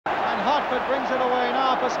Desperate brings it away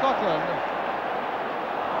now for Scotland.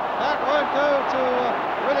 That won't go to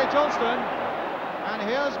Willie Johnston. And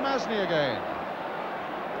here's Masney again.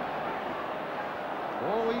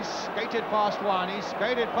 Oh, he skated past one, he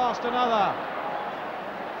skated past another.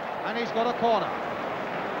 And he's got a corner.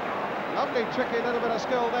 Lovely, tricky little bit of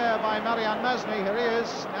skill there by Marian Masney. Here he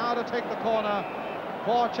is, now to take the corner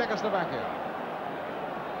for Czechoslovakia.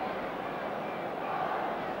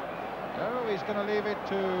 Oh, he's going to leave it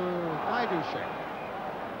to Gajdušek.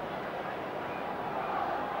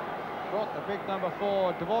 Brought the big number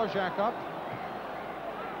 4, Dvorak, up.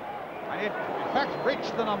 And it, in fact,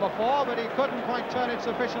 reached the number 4, but he couldn't quite turn it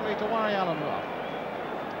sufficiently to worry Alan Ruff.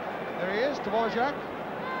 There he is, Dvorak.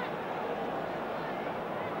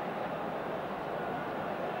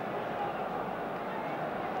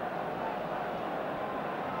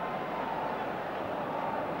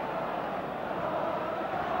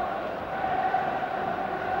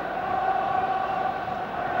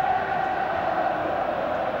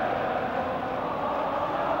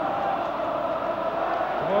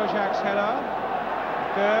 Dvorak's header.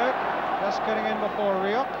 Gerg just getting in before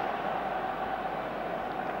Riok.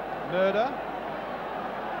 Murder.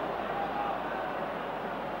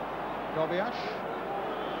 Dobiash.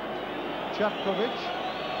 Čapkovic.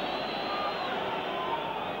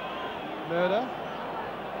 Murder.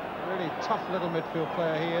 Really tough little midfield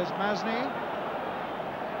player he is. Masney.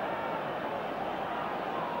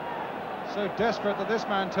 So desperate that this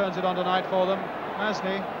man turns it on tonight for them.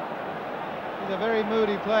 Masney. He's a very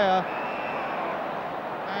moody player,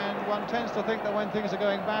 and one tends to think that when things are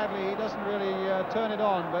going badly he doesn't really turn it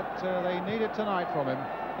on, but they need it tonight from him.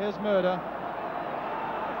 Here's Murder.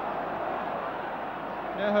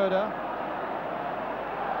 Nehoda.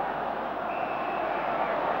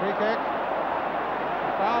 Free kick.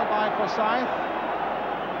 Foul by Forsyth.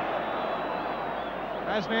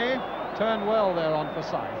 Masney turned well there on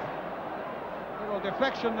Forsyth.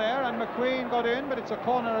 Deflection there, and McQueen got in, but it's a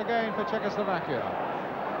corner again for Czechoslovakia.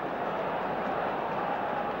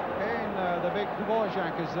 Again, the big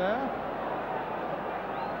Dvorak is there.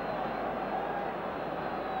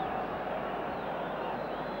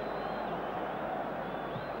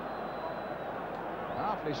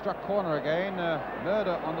 Powerfully struck corner again.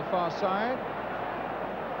 Murder on the far side.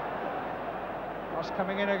 Cross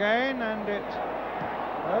coming in again, and it...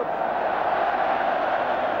 Oh.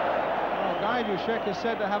 Gajdušek is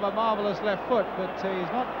said to have a marvellous left foot, but he's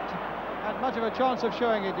not had much of a chance of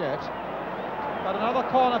showing it yet. But another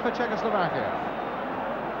corner for Czechoslovakia.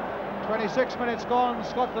 26 minutes gone,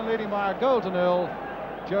 Scotland leading by a goal to 0.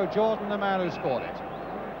 Joe Jordan, the man who scored it.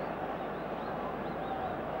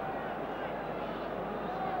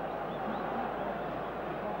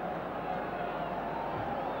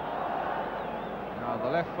 Now the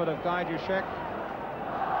left foot of Gajdušek.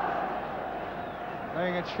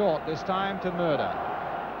 Playing it short this time to Murder.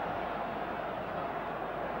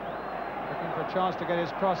 Looking for a chance to get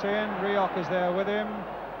his cross in. Riok is there with him.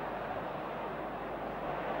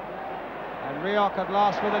 And Riok at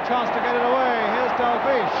last with a chance to get it away. Here's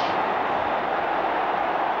Dalglish.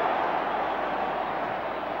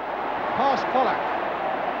 Past Pollack.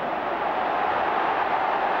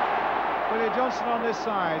 Willie Johnston on this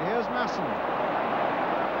side. Here's Masson.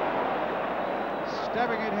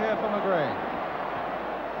 Stabbing it here for McGrain.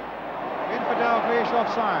 In for Dalglish,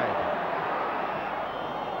 offside.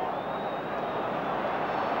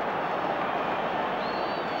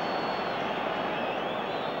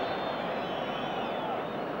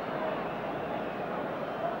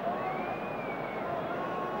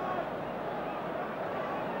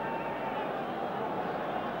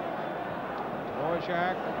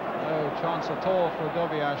 Dvorak, no chance at all for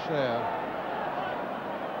Dobiash there.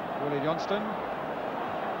 Willie Johnston.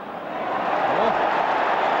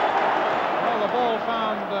 The ball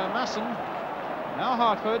found Masson. Now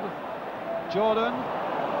Hartford. Jordan.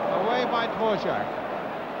 Away by Dvorak.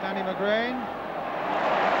 Danny McGrain.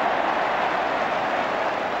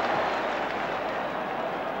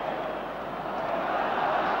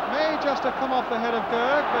 May just have come off the head of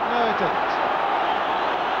Gerg, but no, it didn't.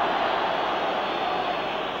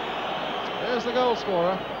 There's the goal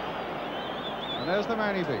scorer. And there's the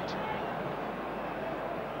man he beat.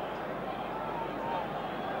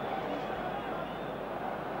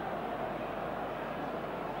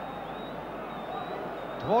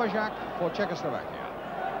 Dvorak for Czechoslovakia.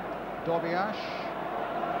 Dobiash.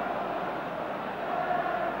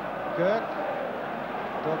 Gerg.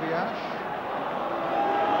 Dobiash.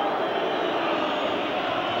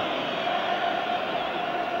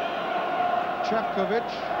 Čapkovic.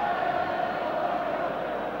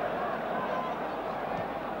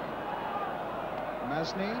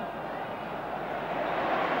 Masney.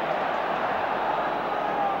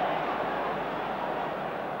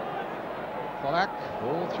 Polak,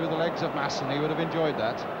 all through the legs of Masson. He would have enjoyed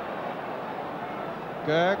that.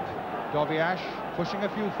 Gerg, Dobiash, pushing a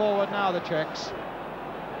few forward now, the Czechs.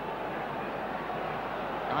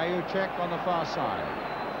 Ayuchek on the far side.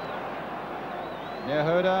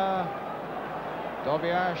 Nehoda,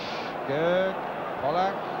 Dobiash, Gerg,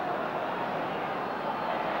 Polak.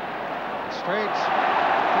 Straight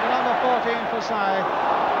to the number 14 for Sai.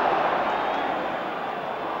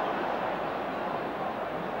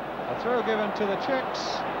 A throw given to the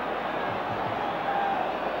Czechs.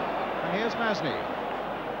 And here's Masny.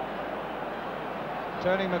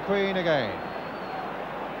 Turning McQueen again.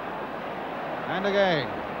 And again.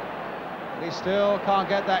 But he still can't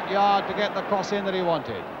get that yard to get the cross in that he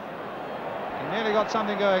wanted. He nearly got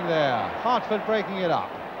something going there. Hartford breaking it up.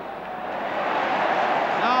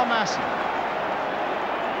 Now Masson.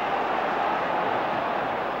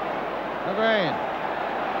 McGrain.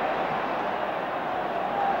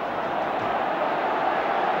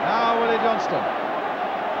 Now Willie Johnston.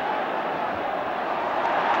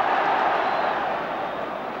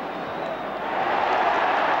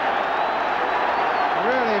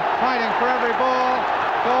 Really fighting for every ball.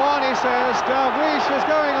 Go on, he says. Dalglish is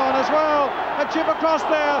going on as well. A chip across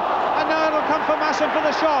there. And now it'll come for Masson for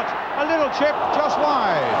the shot. A little chip just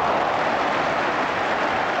wide.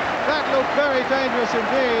 That looked very dangerous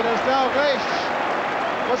indeed, as Dalglish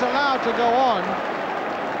was allowed to go on.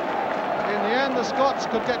 But in the end, the Scots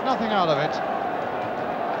could get nothing out of it.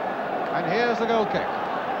 And here's the goal kick.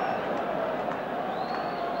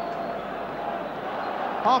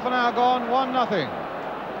 Half an hour gone, 1-0.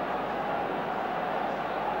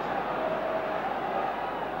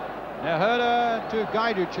 Nehoda to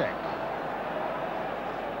Gajducek.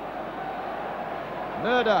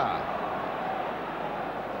 Murda.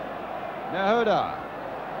 Nehoda.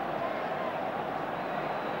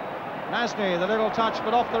 Masny, the little touch,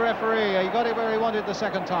 but off the referee. He got it where he wanted the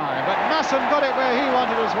second time, but Masson got it where he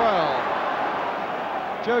wanted as well.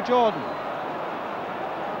 Joe Jordan.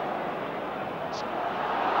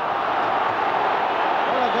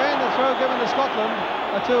 Well, again, the throw given to Scotland,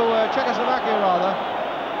 to Czechoslovakia rather.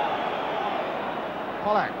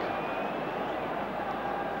 Polak.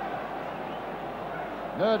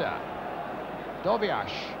 Murda.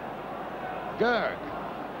 Dobiash. Gerg.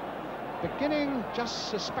 Beginning, just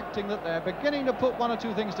suspecting that they're beginning to put one or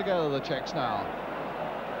two things together, the Czechs now.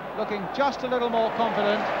 Looking just a little more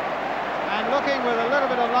confident and looking with a little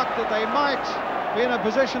bit of luck that they might be in a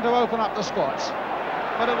position to open up the Scots.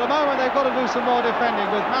 But at the moment they've got to do some more defending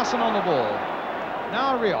with Masson on the ball.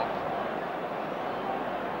 Now Rioch.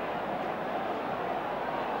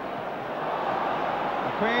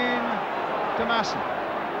 McQueen to Masson.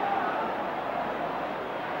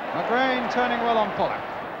 McGrain turning well on Polak.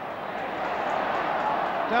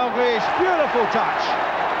 Dalglish, beautiful touch.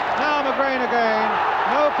 Now McGrain again,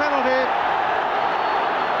 no penalty.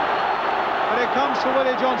 But it comes to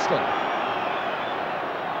Willie Johnston.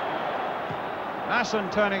 Masson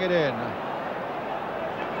turning it in.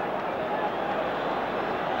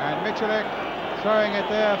 And Michalek throwing it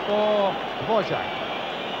there for Dvorak.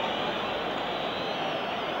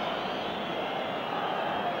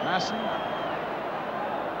 Masson.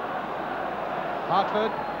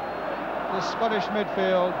 Hartford. The Scottish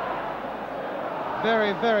midfield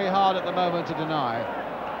very, very hard at the moment to deny.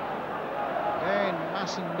 Again,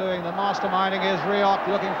 Masson doing the masterminding. Here's Rioch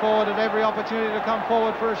looking forward at every opportunity to come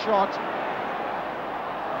forward for a shot.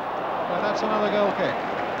 So that's another goal kick.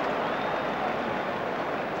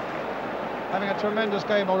 Having a tremendous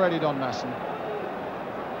game already, Don Masson.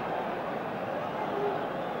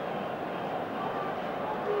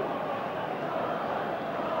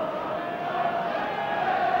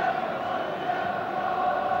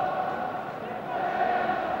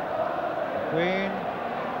 Queen.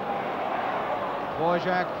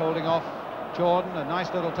 Dvorak holding off Jordan. A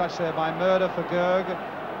nice little touch there by Murda for Gerg.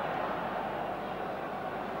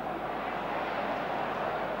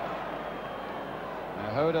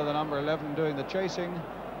 Nehoda, the number 11, doing the chasing.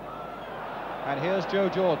 And here's Joe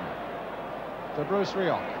Jordan to Bruce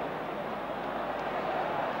Rioch.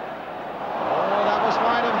 Oh, that was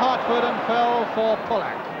wide of Hartford and fell for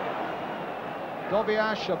Polak.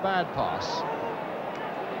 Dobiash, a bad pass.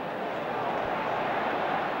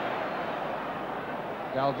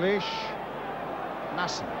 Dalglish,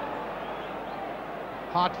 Masson,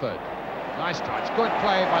 Hartford, nice touch, good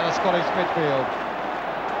play by the Scottish midfield.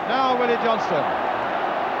 Now Willie Johnston.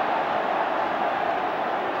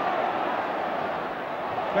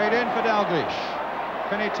 Played in for Dalglish.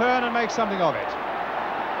 Can he turn and make something of it?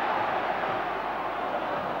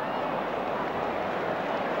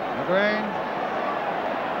 McGrain.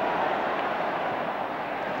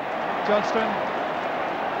 Johnston.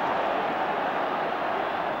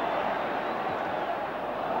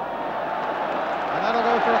 And that'll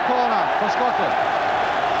go for a corner for Scotland.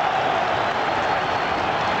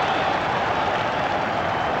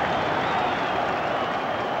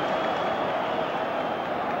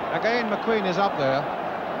 Again, McQueen is up there.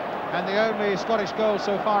 And the only Scottish goal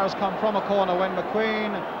so far has come from a corner when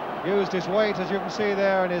McQueen used his weight, as you can see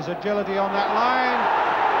there, and his agility on that line.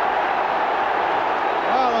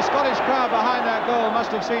 Well, the Scottish crowd behind that goal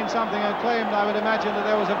must have seen something and claimed, I would imagine, that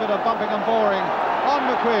there was a bit of bumping and boring on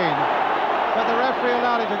McQueen. But the referee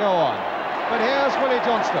allowed it to go on. But here's Willie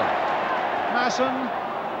Johnston. Masson.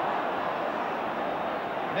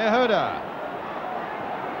 Nehoda.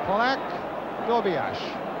 Polak. Dobiash.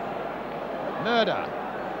 Murder.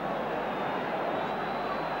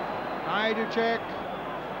 Najducek.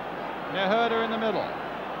 Nehoda in the middle.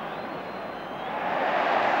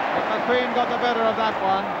 But McQueen got the better of that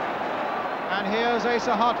one. And here's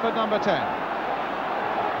Asa Hartford, number 10.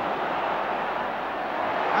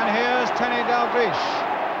 And here's Tenny Dalglish.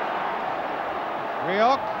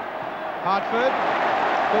 Rioch. Hartford.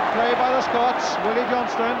 Good play by the Scots. Willie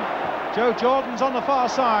Johnston. Joe Jordan's on the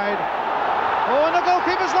far side. Oh, and the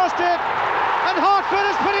goalkeeper's lost it. And Hartford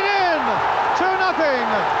has put it in.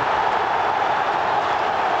 2-0.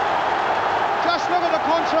 Just look at the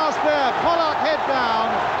contrast there. Pollock head down.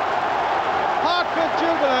 Hartford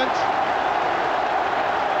jubilant.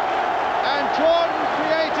 And Jordan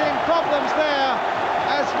creating problems there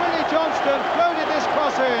as Willie Johnston floated this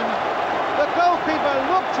cross in. The goalkeeper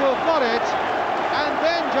looked to have got it and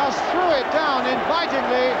then just threw it down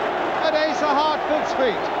invitingly at Asa Hartford's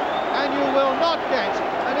feet. And you will not get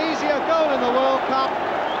an easier goal in the World Cup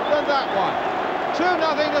than that one. 2-0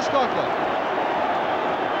 to Scotland.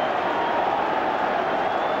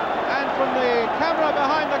 From the camera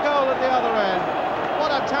behind the goal at the other end.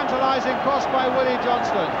 What a tantalising cross by Willie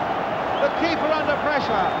Johnston. The keeper under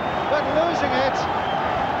pressure, but losing it,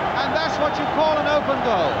 and that's what you call an open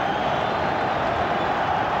goal.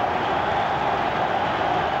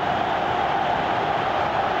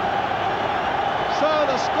 So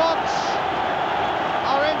the Scots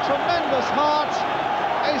are in tremendous heart.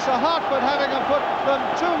 Asa Hartford having put them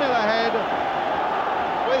 2-0 ahead,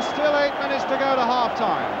 with still 8 minutes to go to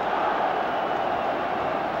half-time.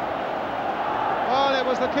 Well, it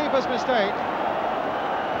was the keeper's mistake.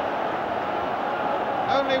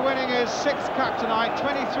 Only winning his 6th cap tonight,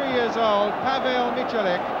 23 years old, Pavel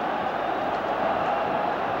Michalek.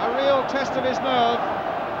 A real test of his nerve.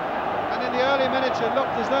 And in the early minutes it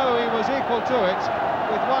looked as though he was equal to it,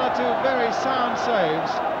 with 1 or 2 very sound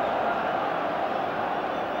saves.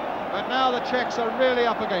 But now the Czechs are really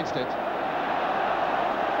up against it.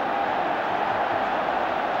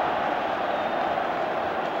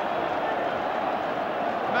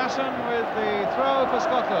 Masson with the throw for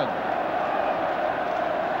Scotland.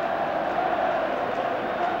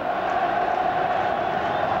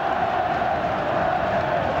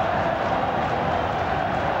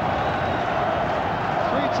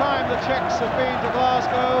 Three-time the Czechs have been to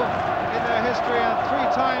Glasgow in their history, and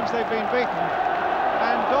 3 times they've been beaten.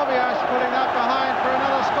 And Dobiash putting that behind for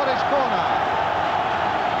another Scottish corner.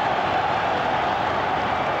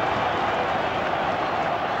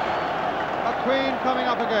 Queen coming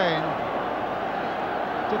up again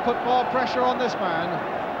to put more pressure on this man.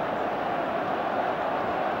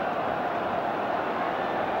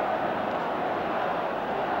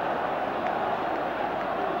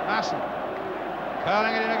 Masson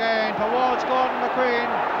curling it in again towards Gordon McQueen.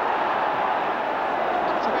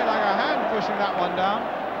 It's a bit like a hand pushing that one down.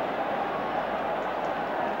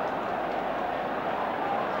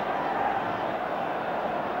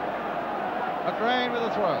 McGrain with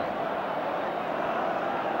a throw.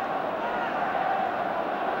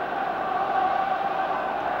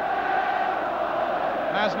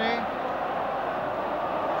 Masney.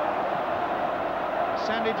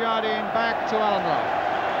 Sandy Jardine back to Alan Rowe.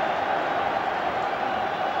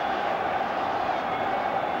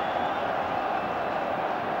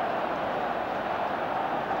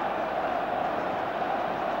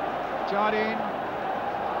 Jardine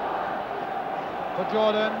for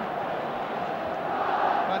Jordan.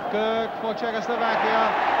 But Gerg for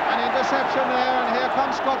Czechoslovakia. An interception there, and here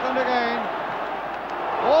comes Scotland again.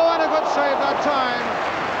 Oh, and a good save that time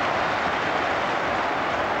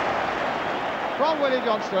from Willie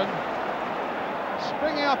Johnston,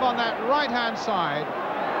 springing up on that right-hand side,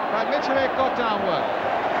 but Michalek got down well.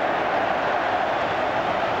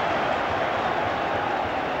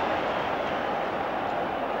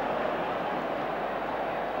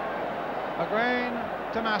 McGrain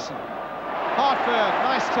to Masson. Hartford,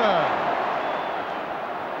 nice turn.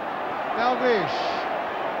 Dalglish.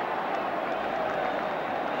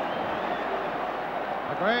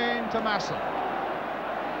 Again to Masson.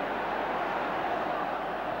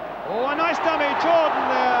 Oh, a nice dummy. Jordan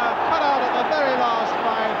there, cut out at the very last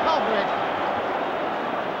by Palbrick.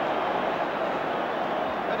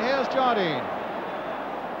 But here's Jardine.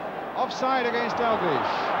 Offside against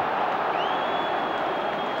Dalglish.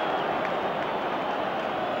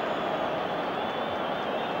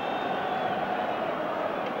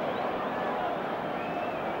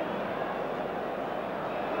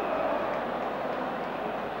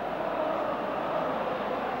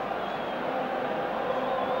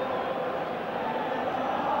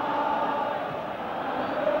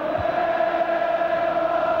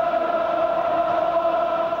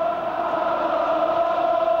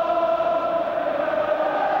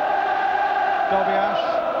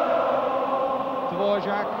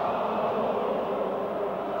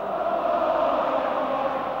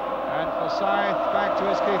 And Forsyth back to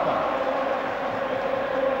his keeper.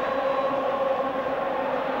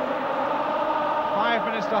 Five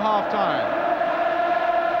minutes to half-time.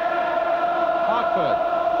 Hartford.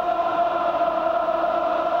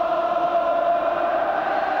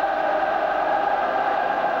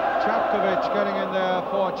 Čapkovic getting in there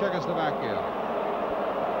for Czechoslovakia.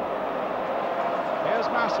 Here's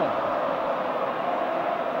Masson.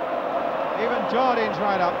 Even Jardine's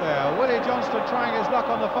right up there. Willie Johnston trying his luck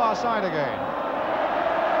on the far side again.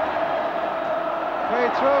 Played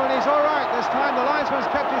through and he's all right this time. The linesman's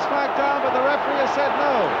kept his flag down, but the referee has said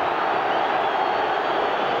no.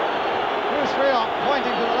 Bruce Rioch pointing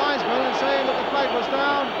to the linesman and saying that the flag was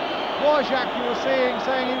down. Dvorak, you were seeing,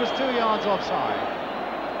 saying he was 2 yards offside.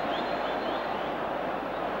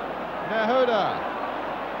 Nehoda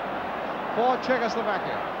for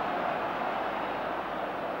Czechoslovakia.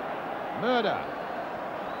 Murder.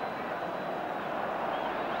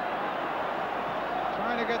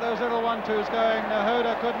 Trying to get those little 1-2s going.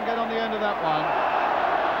 Nehoda couldn't get on the end of that one.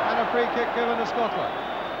 And a free kick given to Scotland.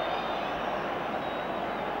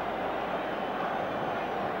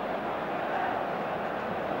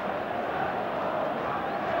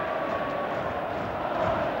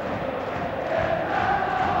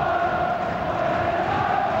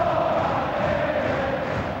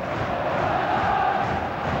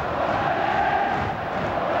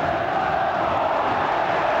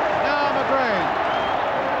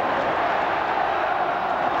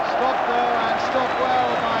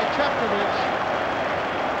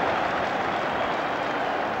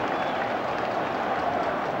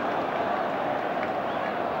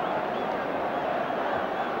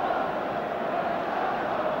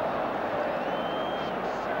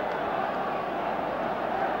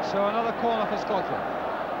 So another corner for Scotland.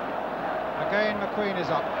 Again McQueen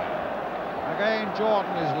is up there. Again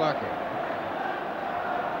Jordan is lurking.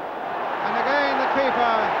 And again the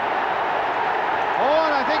keeper. Oh,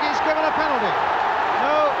 and I think he's given a penalty.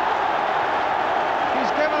 No,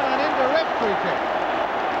 he's given an indirect free kick.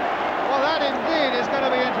 Well, that indeed is going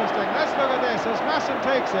to be interesting. Let's look at this as Masson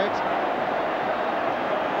takes it.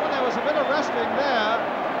 Well, there was a bit of wrestling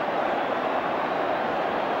there.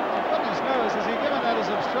 Knows, has he given that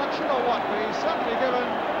as obstruction or what? But he's certainly given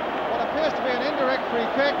what appears to be an indirect free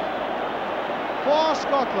kick for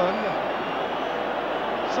Scotland,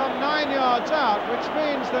 some 9 yards out, which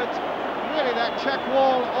means that really that Czech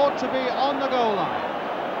wall ought to be on the goal line.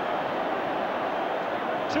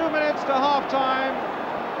 2 minutes to half-time.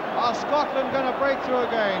 Are Scotland going to break through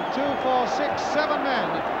again? 2, 4, 6, 7 men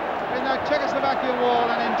in that Czechoslovakian wall,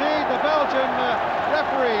 and indeed the Belgian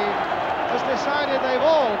referee has decided they've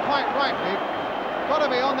all, quite rightly, got to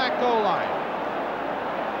be on that goal line.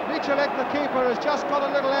 Michalek, the keeper, has just got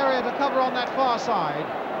a little area to cover on that far side.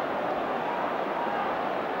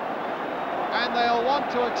 And they'll want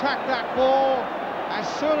to attack that ball as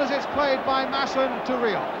soon as it's played by Masson to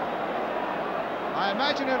Rioch. I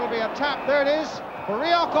imagine it'll be a tap. There it is, for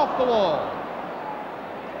Rioch off the wall.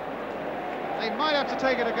 They might have to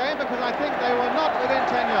take it again because I think they were not within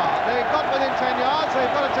 10 yards. They got within 10 yards,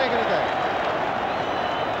 they've got to take it again.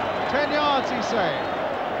 10 yards, he's saying.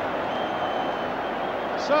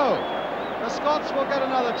 So, the Scots will get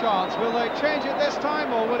another chance. Will they change it this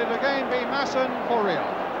time, or will it again be Masson for Rioch?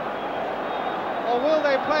 Or will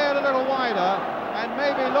they play it a little wider and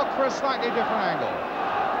maybe look for a slightly different angle?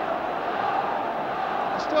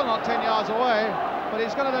 They're still not 10 yards away, but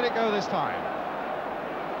he's going to let it go this time.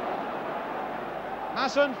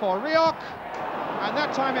 Masson for Rioch, and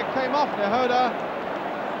that time it came off Nehoda,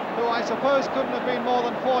 who I suppose couldn't have been more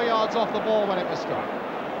than 4 yards off the ball when it was struck.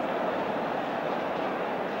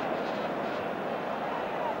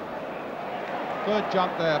 Good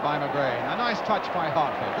jump there by McGrain. A nice touch by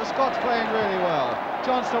Hartford. The Scots playing really well.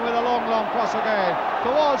 Johnston with a long cross again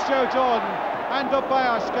towards Joe Jordan, and De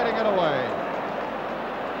Beers getting it away.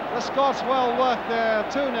 The Scots well worth their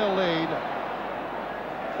 2-0 lead.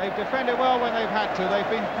 They've defended well when they've had to. They've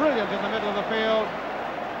been brilliant in the middle of the field,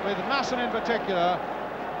 with Masson in particular,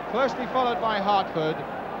 closely followed by Hartford.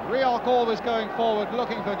 Rioch always going forward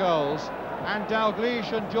looking for goals, and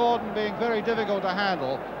Dalglish and Jordan being very difficult to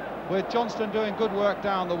handle, with Johnston doing good work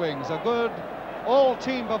down the wings. A good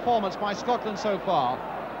all-team performance by Scotland so far,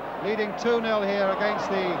 leading 2-0 here against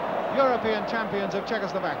the European champions of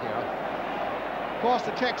Czechoslovakia. Of course,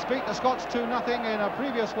 the Czechs beat the Scots 2-0 in a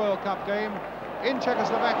previous World Cup game in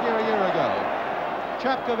Czechoslovakia a year ago.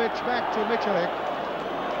 Čapkovič back to Michalik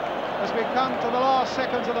as we come to the last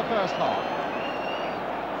seconds of the first half.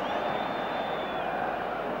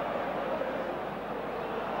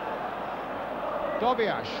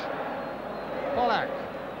 Dobiash, Polak.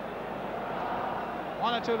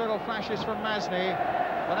 One or two little flashes from Masny,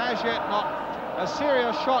 but as yet not a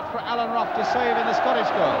serious shot for Alan Rough to save in the Scottish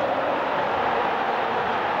goal.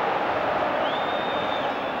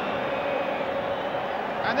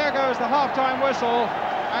 And there goes the half-time whistle,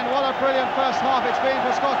 and what a brilliant first half it's been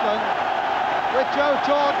for Scotland, with Joe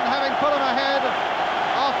Jordan having put them ahead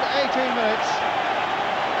after 18 minutes.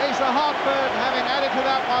 Asa Hartford having added to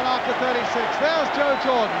that one after 36. There's Joe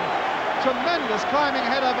Jordan, tremendous climbing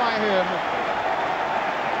header by him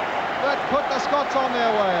that put the Scots on their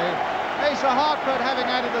way. Asa Hartford having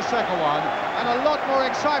added the second one, and a lot more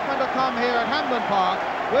excitement to come here at Hampden Park.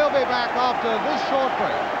 We'll be back after this short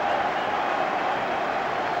break.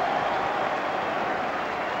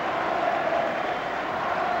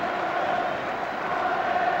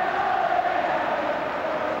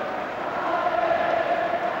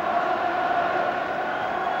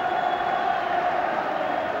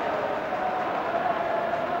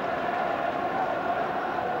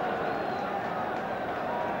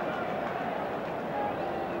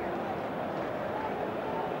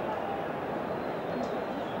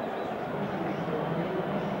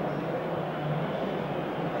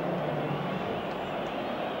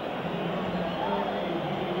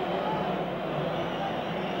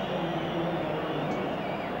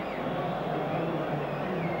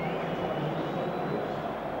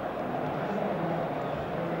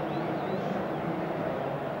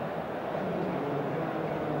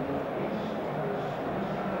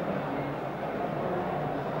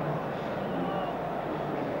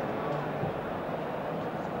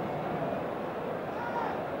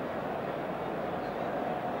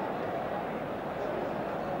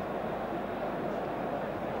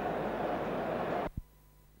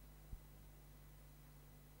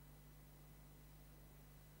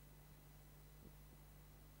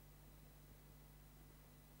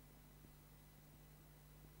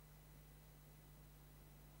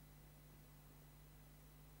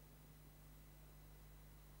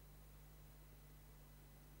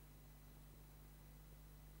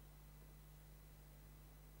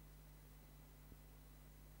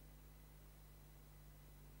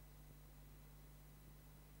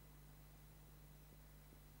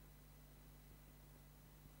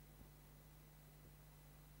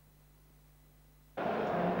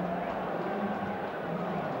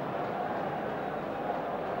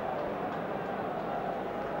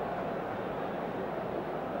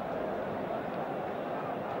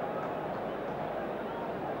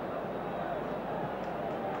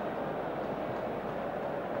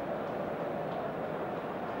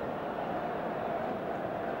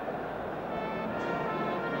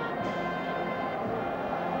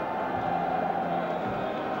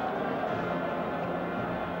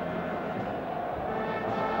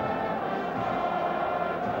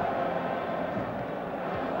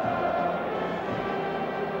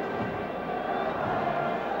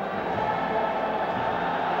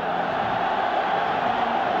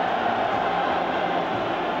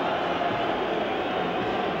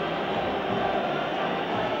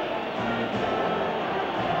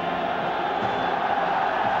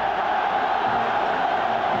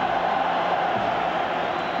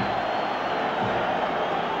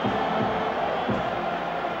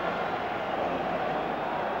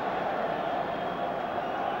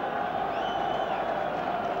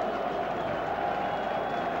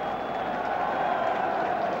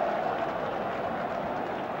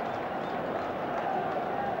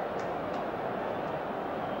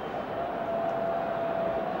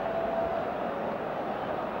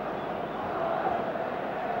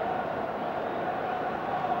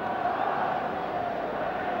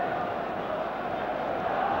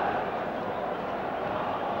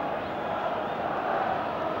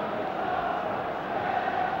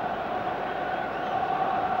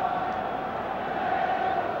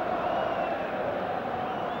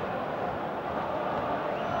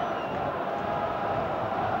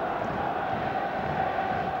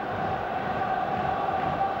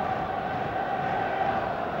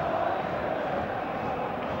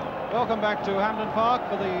 Welcome back to Hampden Park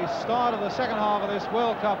for the start of the second half of this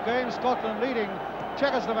World Cup game. Scotland leading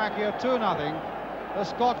Czechoslovakia 2-0. The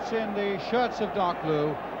Scots in the shirts of dark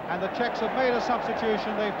blue, and the Czechs have made a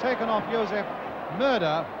substitution. They've taken off Josef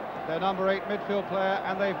Murder, their number 8 midfield player,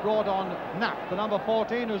 and they've brought on Knapp, the number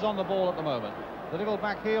 14, who's on the ball at the moment. The little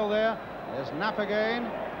back heel there. There's Knapp again.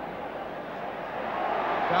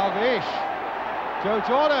 Dalglish. Joe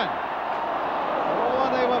Jordan. Oh,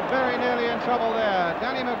 they were very nearly in trouble there.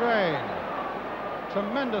 Danny McGrain.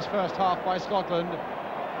 Tremendous first half by Scotland.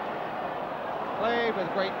 Played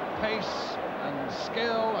with great pace and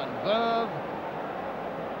skill and verve,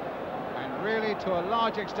 and really to a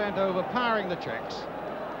large extent overpowering the Czechs,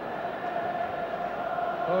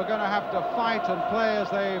 who are going to have to fight and play as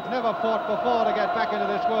they've never fought before to get back into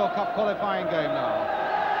this World Cup qualifying game now.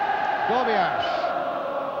 Dobiash.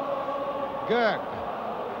 Gerg.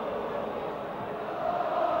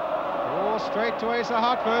 Oh, straight to Asa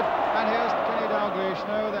Hartford, and here's Kenny Dalglish.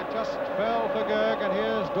 No, that just fell for Gerg, and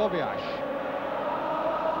here's Dobiash.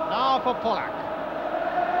 Now for Pollack.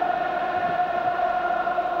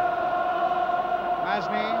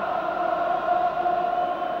 Masny.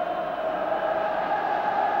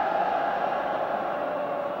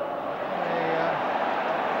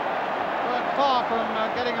 Weren't far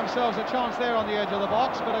from getting themselves a chance there on the edge of the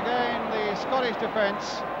box, but again the Scottish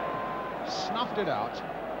defence snuffed it out.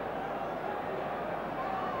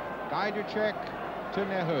 Gajdusek to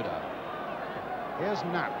Nehuda. Here's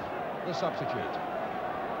Knapp, the substitute.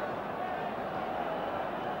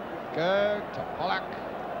 Gerg to Pollack.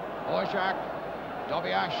 Dvořák.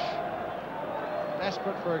 Dobiash.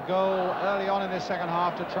 Desperate for a goal early on in this second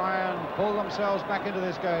half to try and pull themselves back into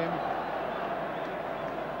this game.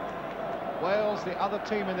 Wales, the other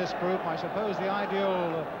team in this group. I suppose the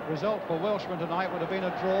ideal result for Welshmen tonight would have been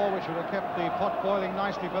a draw, which would have kept the pot boiling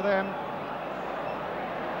nicely for them.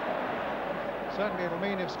 Certainly it'll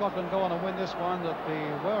mean if Scotland go on and win this one that the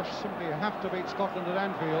Welsh simply have to beat Scotland at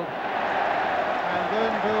Anfield and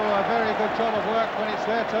then do a very good job of work when it's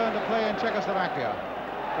their turn to play in Czechoslovakia.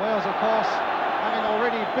 Wales, of course, having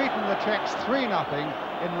already beaten the Czechs 3-0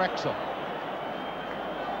 in Wrexham.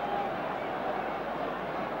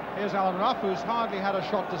 Here's Alan Rough, who's hardly had a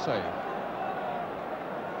shot to save.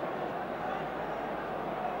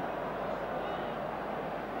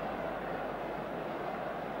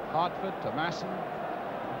 Hartford to Masson.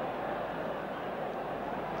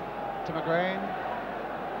 To McGrain.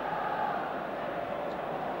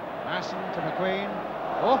 Masson to McQueen.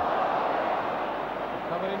 Oh!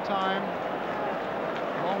 Covered in time.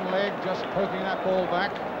 Long leg just poking that ball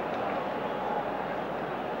back.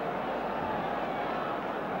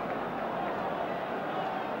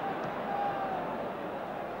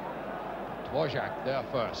 Dvořák there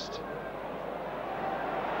first.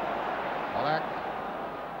 Pollack.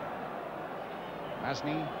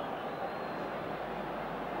 Masny.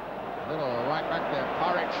 Little right back there.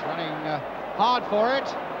 Paric running hard for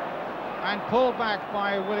it. And pulled back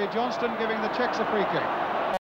by Willie Johnston, giving the Czechs a free kick.